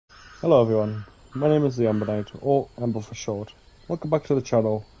Hello everyone, my name is the Amber Knight, or Amber for short. Welcome back to the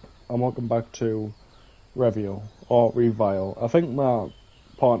channel, and welcome back to Reveil, or Reveil. I think my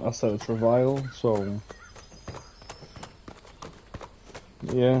partner said it's Reveil, so...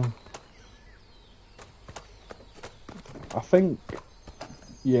 yeah. I think...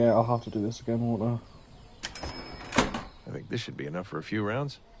 yeah, I'll have to do this again, won't I think this should be enough for a few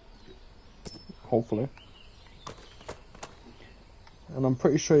rounds. I? Hopefully. And I'm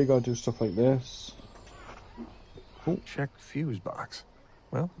pretty sure you gotta do stuff like this. Ooh. Check fuse box.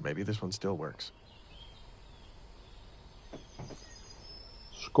 Well, maybe this one still works.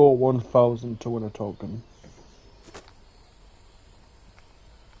 Score 1000 to win a token.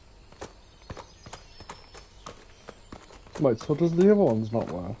 Wait, so does the other ones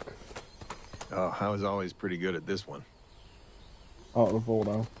not work? Oh, I was always pretty good at this one. Out of the vault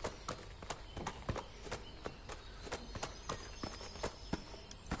now.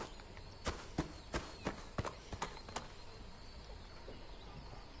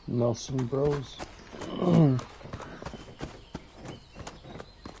 Nelson Bros. So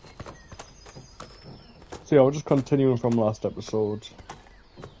yeah, we're just continuing from last episode.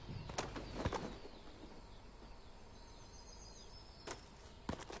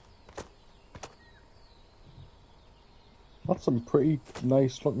 That's some pretty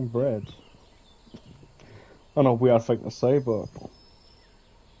nice looking bread. I know weird thing to say, but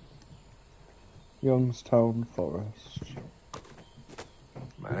Youngstown Forest.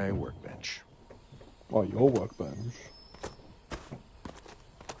 My workbench. Oh, your workbench.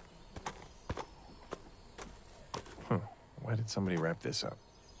 Why did somebody wrap this up?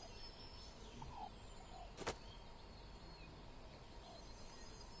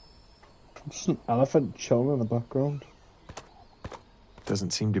 Just an elephant chilling in the background.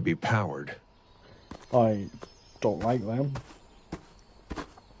 Doesn't seem to be powered. I don't like them.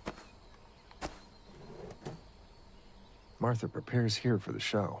 Martha prepares here for the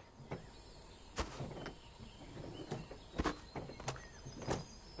show.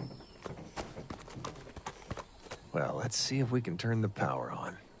 Well, let's see if we can turn the power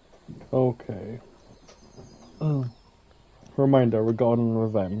on. Okay. Reminder regarding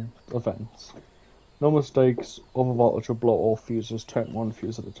events. No mistakes, over voltage will blow all fuses, turn one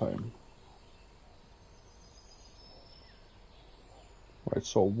fuse at a time. Right,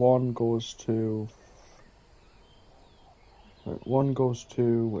 so one goes to... right, one goes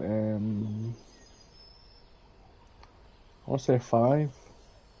to, I want to say 5.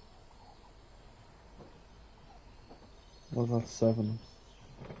 What was that, 7?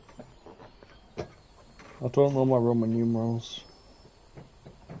 I don't know my Roman numerals.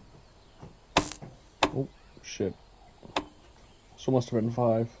 Oh, shit. So must have been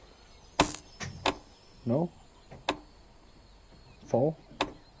 5. No? 4?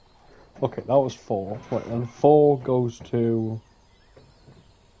 Okay, that was 4. Right, then 4 goes to...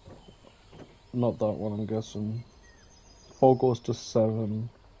 not that one, I'm guessing. 4 goes to 7.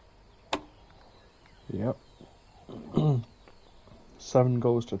 Yep. 7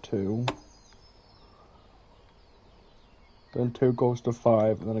 goes to 2. Then 2 goes to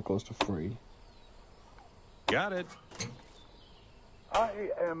 5, and then it goes to 3. Got it. I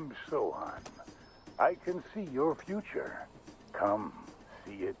am Sohan. I can see your future. Come,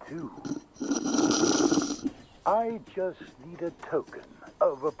 see it too. I just need a token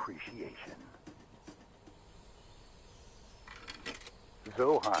of appreciation.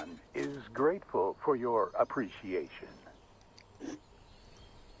 Zohan is grateful for your appreciation.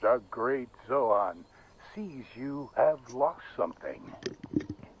 The great Zohan sees you have lost something.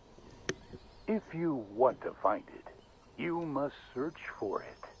 If you want to find it, you must search for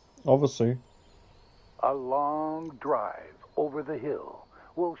it. Obviously. A long drive over the hill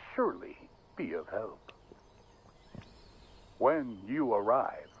will surely be of help. When you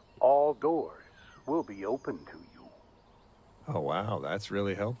arrive, all doors will be open to you. Oh, wow, that's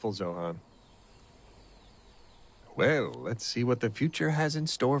really helpful, Zohan. Well, let's see what the future has in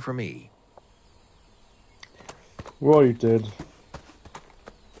store for me. We already did.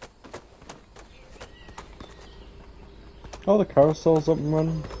 Oh, the carousel's up and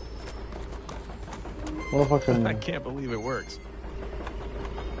running. What if I can... I can't believe it works.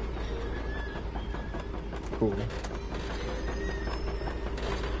 Cool. Is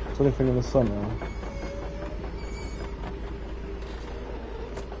there anything in the sun now?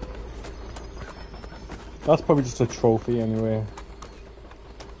 That's probably just a trophy anyway.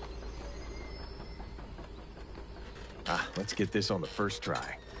 Let's get this on the first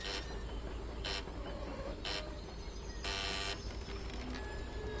try.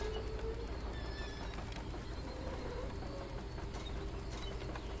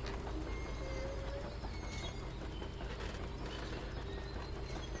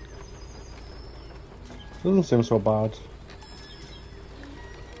 Doesn't seem so bad.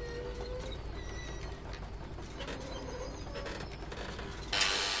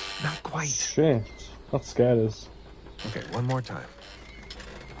 Not quite. Shit. That scared us. Okay, one more time.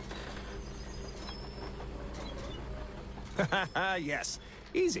 Yes,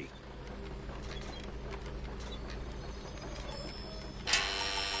 easy.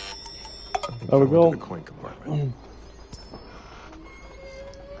 Something There we fell into go. the coin compartment.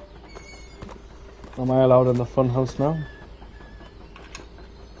 Am I allowed in the funhouse now?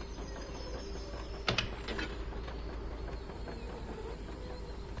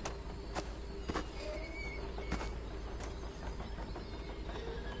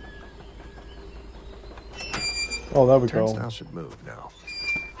 Oh, there we go. Turnstile should move now.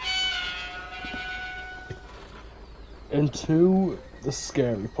 Into the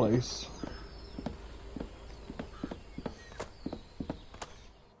scary place.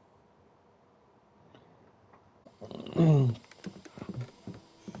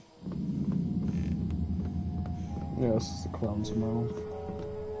 Yeah, this is the clown's mouth.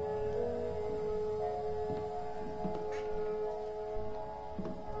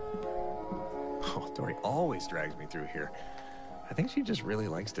 Oh, Dory always drags me through here. I think she just really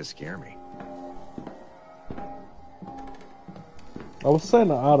likes to scare me. I was saying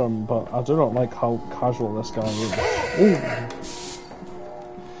to Adam, but I do not like how casual this guy is. Ooh.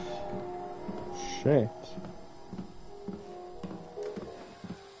 Shit.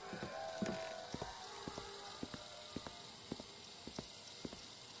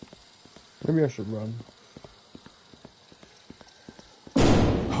 Maybe I should run.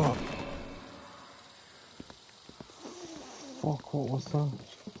 Fuck, what was that?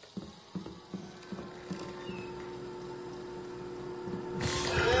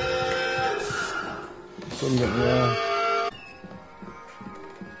 Couldn't get me there.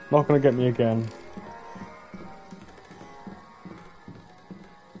 Not gonna get me again.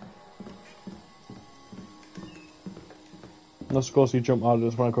 Let's go see jump out. I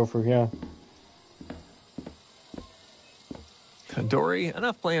just want to go through here. Dory,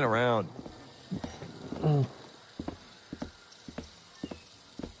 enough playing around.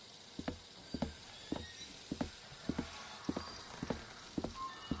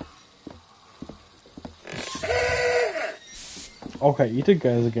 Okay, you did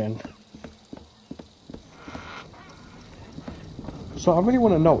guys again. So I really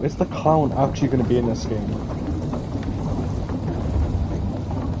want to know, is the clown actually going to be in this game?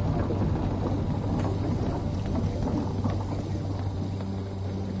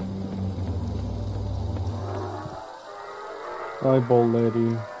 Eyeball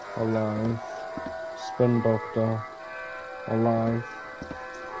lady, alive. Spin doctor, alive.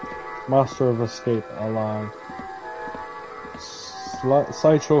 Master of escape, alive.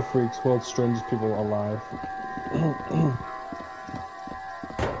 Sideshow freaks, world's strangest people, alive.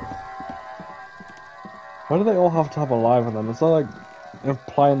 Why do they all have to have alive in them? Is that like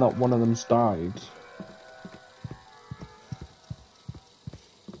implying that one of them's died?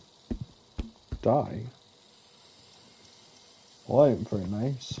 Die? Well, that ain't very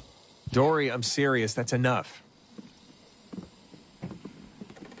nice. Dory, I'm serious. That's enough.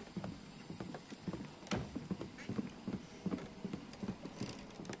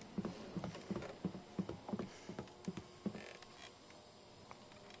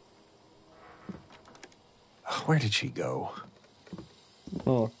 Where did she go?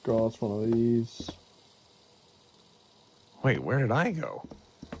 Oh god, it's one of these. Wait, where did I go?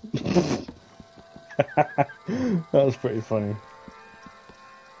 That was pretty funny.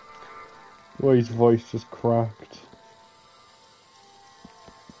 Well, his voice just cracked.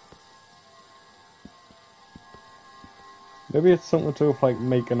 Maybe it's something to do with like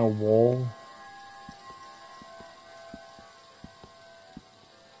making a wall.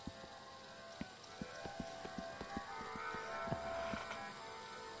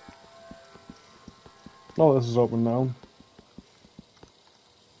 Oh, this is open now.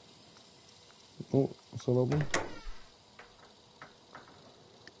 Oh, it's all open.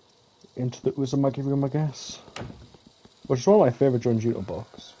 Into the Uzumaki room, I guess. Which is one of my favourite Junjito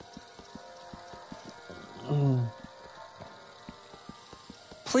books.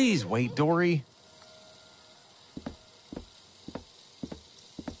 Please wait, Dory.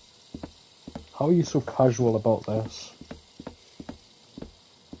 How are you so casual about this?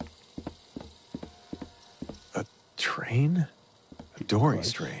 A train? A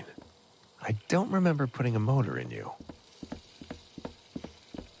Dory's Right. train. I don't remember putting a motor in you.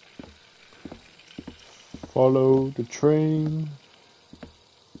 Follow the train.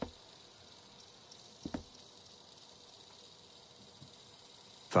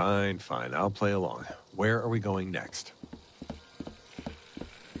 Fine, fine. I'll play along. Where are we going next?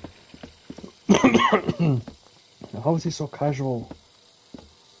 How is he so casual?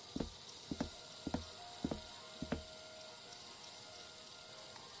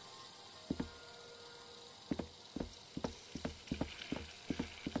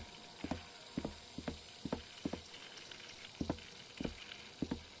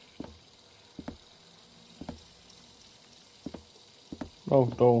 Oh,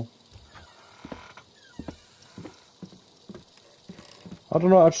 door. I don't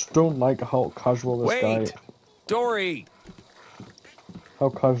know, I just don't like how casual this Wait! guy... Dory! How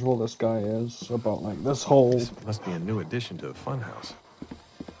casual this guy is about, like, this whole... This must be a new addition to the Funhouse.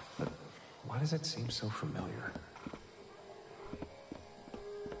 But why does it seem so familiar?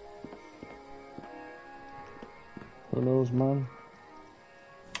 Who knows, man?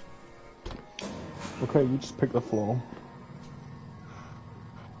 Okay, you just pick the floor.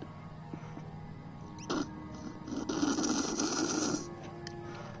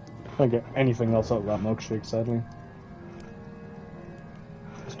 Can't get anything else out of that milkshake, sadly.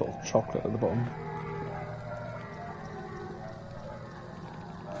 Just all chocolate at the bottom.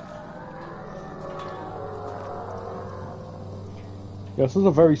 Yeah, this is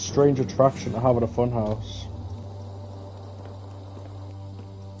a very strange attraction to have at a funhouse.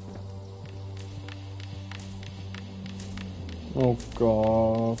 Oh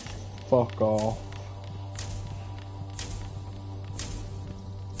god, fuck off.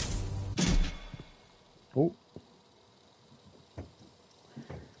 Oh.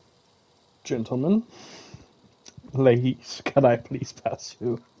 Gentlemen. Ladies, can I please pass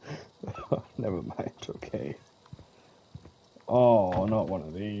you? Never mind, okay. Oh, not one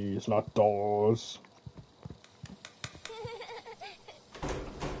of these, not doors.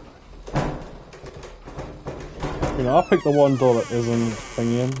 You know, I'll pick the one door that isn't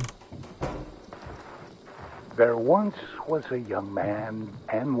thingy. There once was a young man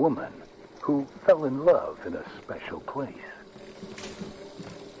and woman who fell in love in a special place.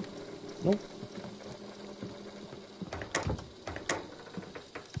 Nope.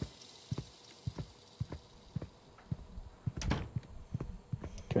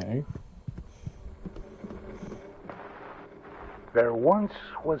 Okay. There once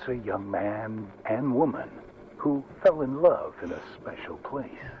was a young man and woman who fell in love in a special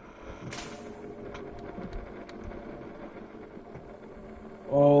place.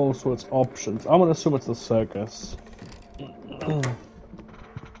 Oh, so it's options. I'm gonna assume it's the circus.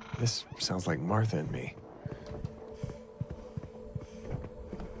 This sounds like Martha and Me.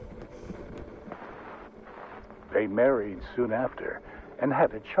 They married soon after and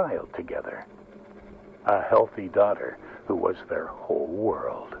had a child together. A healthy daughter who was their whole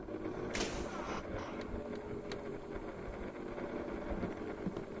world.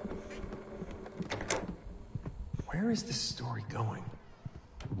 Where is this story going?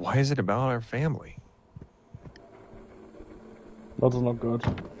 Why is it about our family? That's not good.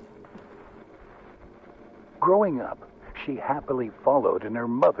 Growing up, she happily followed in her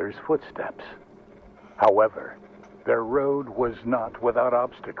mother's footsteps. However, their road was not without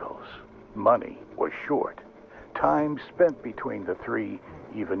obstacles. Money was short. Time spent between the three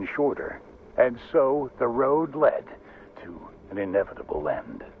even shorter. And so the road led to an inevitable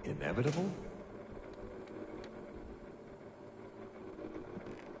end. Inevitable?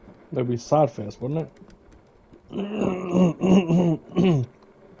 That'd be sad face, wouldn't it?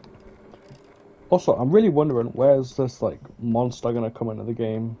 Also, I'm really wondering where's this like monster gonna come into the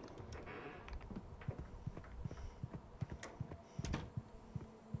game?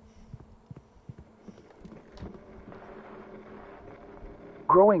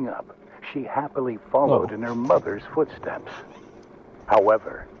 Growing up, she happily followed in her mother's footsteps.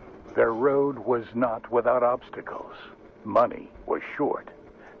 However, their road was not without obstacles. Money was short.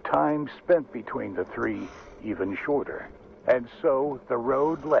 Time spent between the three even shorter. And so the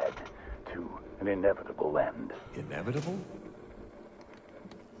road led to an inevitable end. Inevitable?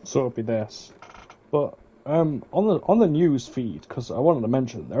 So it'd be this. But on the news feed, because I wanted to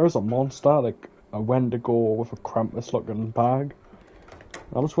mention, there is a monster like a Wendigo with a Krampus looking bag.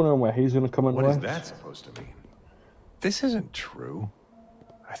 I'm just wondering where he's gonna come in. What with. is that supposed to mean? This isn't true.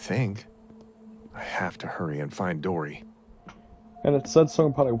 I think. I have to hurry and find Dory. And it said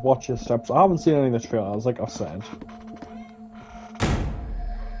something about like watch your steps. I haven't seen any of the trailers, like I said.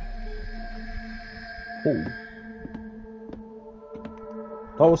 Oh.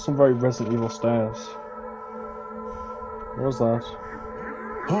 That was some very Resident Evil stairs. What was that?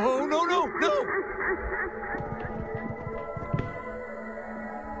 Oh, no, no, no!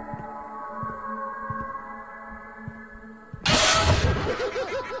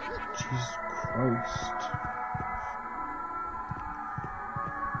 Christ.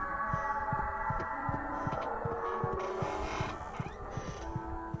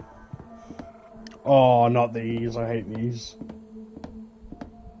 Oh, not these. I hate these.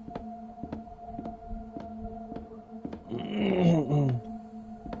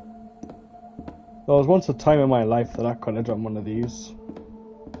 There was once a time in my life that I could have done one of these.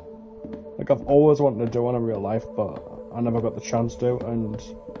 Like, I've always wanted to do one in real life, but I never got the chance to, and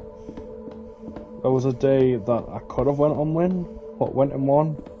there was a day that I could have went and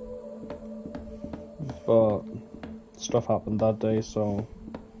won, but stuff happened that day, so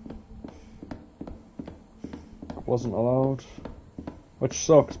I wasn't allowed, which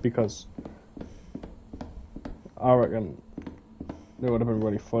sucks because I reckon it would have been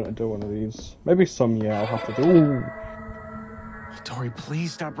really fun to do one of these. Maybe some year I'll have to do. Ooh. Tori,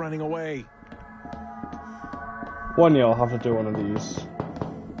 please stop running away. One year I'll have to do one of these.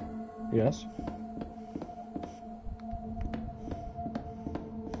 Yes.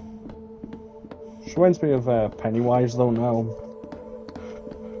 She reminds me of Pennywise though now.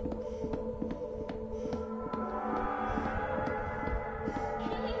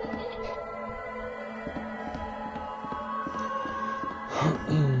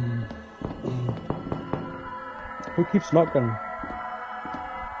 Who keeps knocking?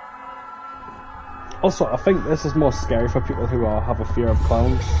 Also, I think this is more scary for people who have a fear of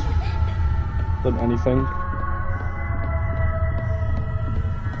clowns than anything.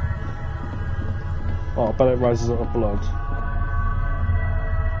 Oh, I bet it rises out of blood.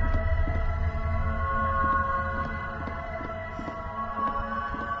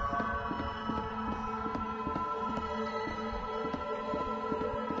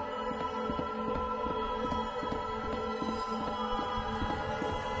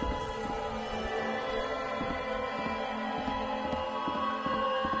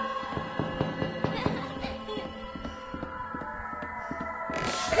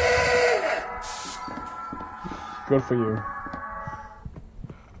 Good for you.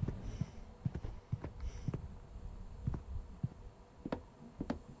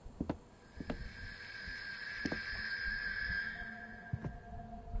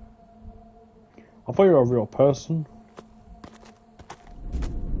 I thought you were a real person.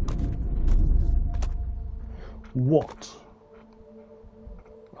 What?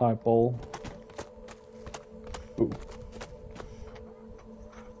 Eyeball. Ooh.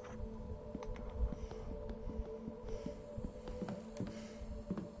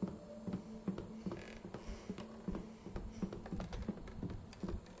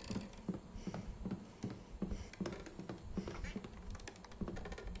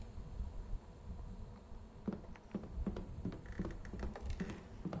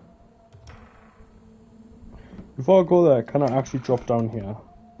 Before I go there, can I actually drop down here?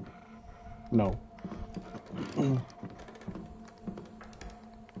 No.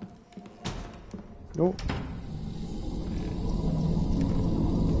 Nope.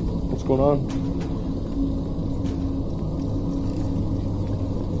 What's going on?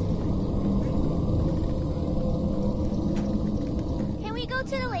 Can we go to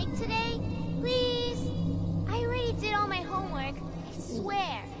the lake today? Please? I already did all my homework. I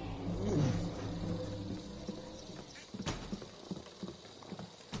swear.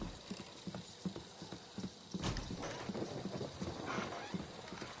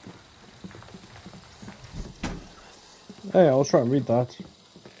 Hey, I was trying to read that.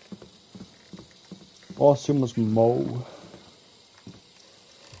 Awesome was Mo.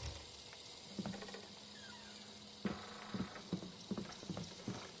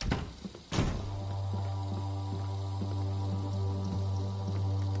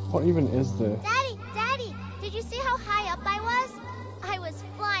 What even is this? Daddy, did you see how high up I was? I was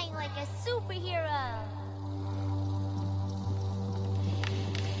flying like a superhero.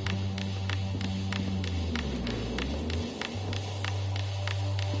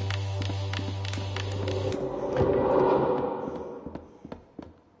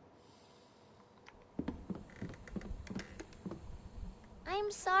 I'm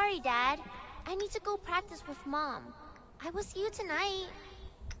sorry, Dad. I need to go practice with Mom. I will see you tonight.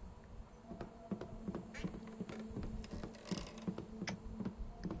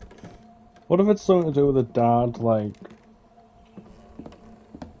 What if it's something to do with a dad, like,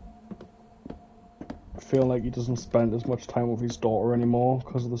 feeling like he doesn't spend as much time with his daughter anymore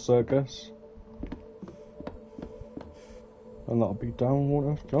because of the circus? And that'll be down,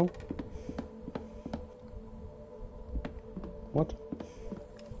 won't it? No? What?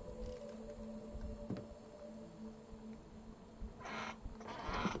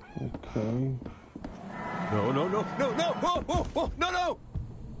 Okay. No, no, no, no, no! Whoa, whoa, whoa! No, no!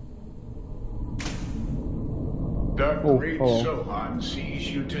 The Oh, great hello. Sohan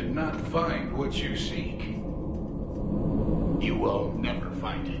sees you did not find what you seek. You will never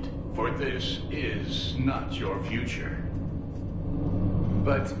find it, for this is not your future.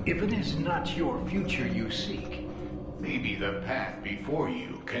 But if it is not your future you seek, maybe the path before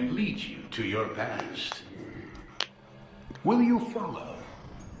you can lead you to your past. Will you follow,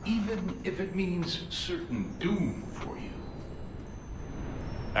 even if it means certain doom for you?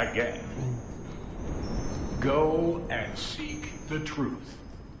 Again, go and seek the truth.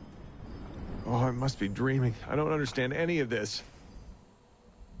 Oh, I must be dreaming. I don't understand any of this.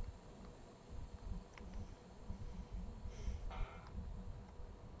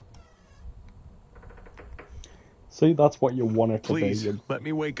 See, that's what you want it to Please, be. let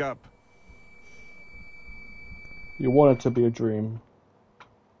me wake up. You want it to be a dream.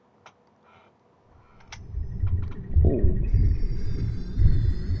 Ooh.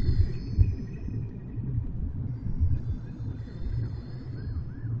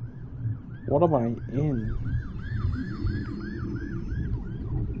 What am I in?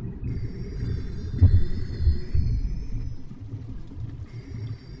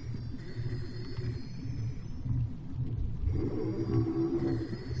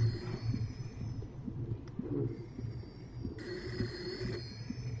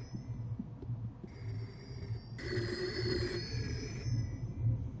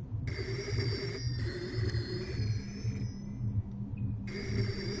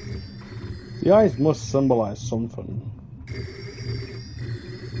 The eyes must symbolize something.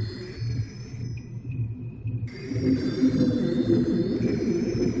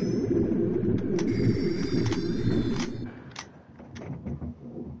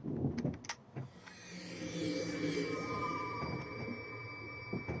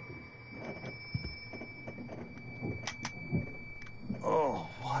 Oh,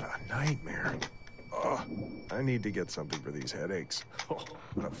 what a nightmare. Oh, I need to get something for these headaches. Oh,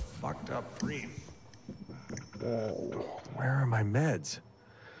 what a fucked up dream. Where are my meds?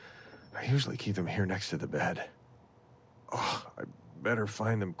 I usually keep them here next to the bed. Oh, I better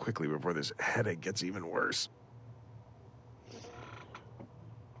find them quickly before this headache gets even worse.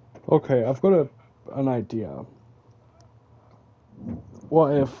 Okay, I've got an idea.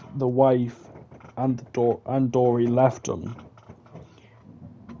 What if the wife and Dory left him,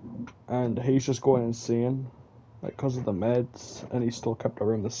 and he's just going insane, like because of the meds, and he still kept the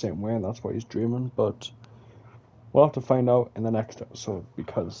room the same way, and that's why he's dreaming. But we'll have to find out in the next episode,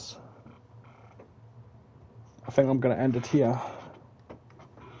 because I think I'm gonna end it here.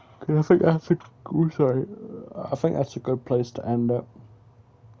 Cause I think that's I think that's a good place to end it.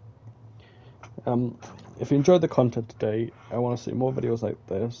 If you enjoyed the content today, I want to see more videos like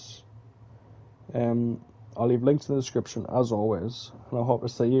this. I'll leave links in the description as always, and I hope to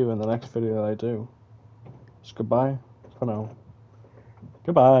see you in the next video that I do. Just goodbye for now.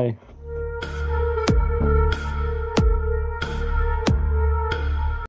 Goodbye.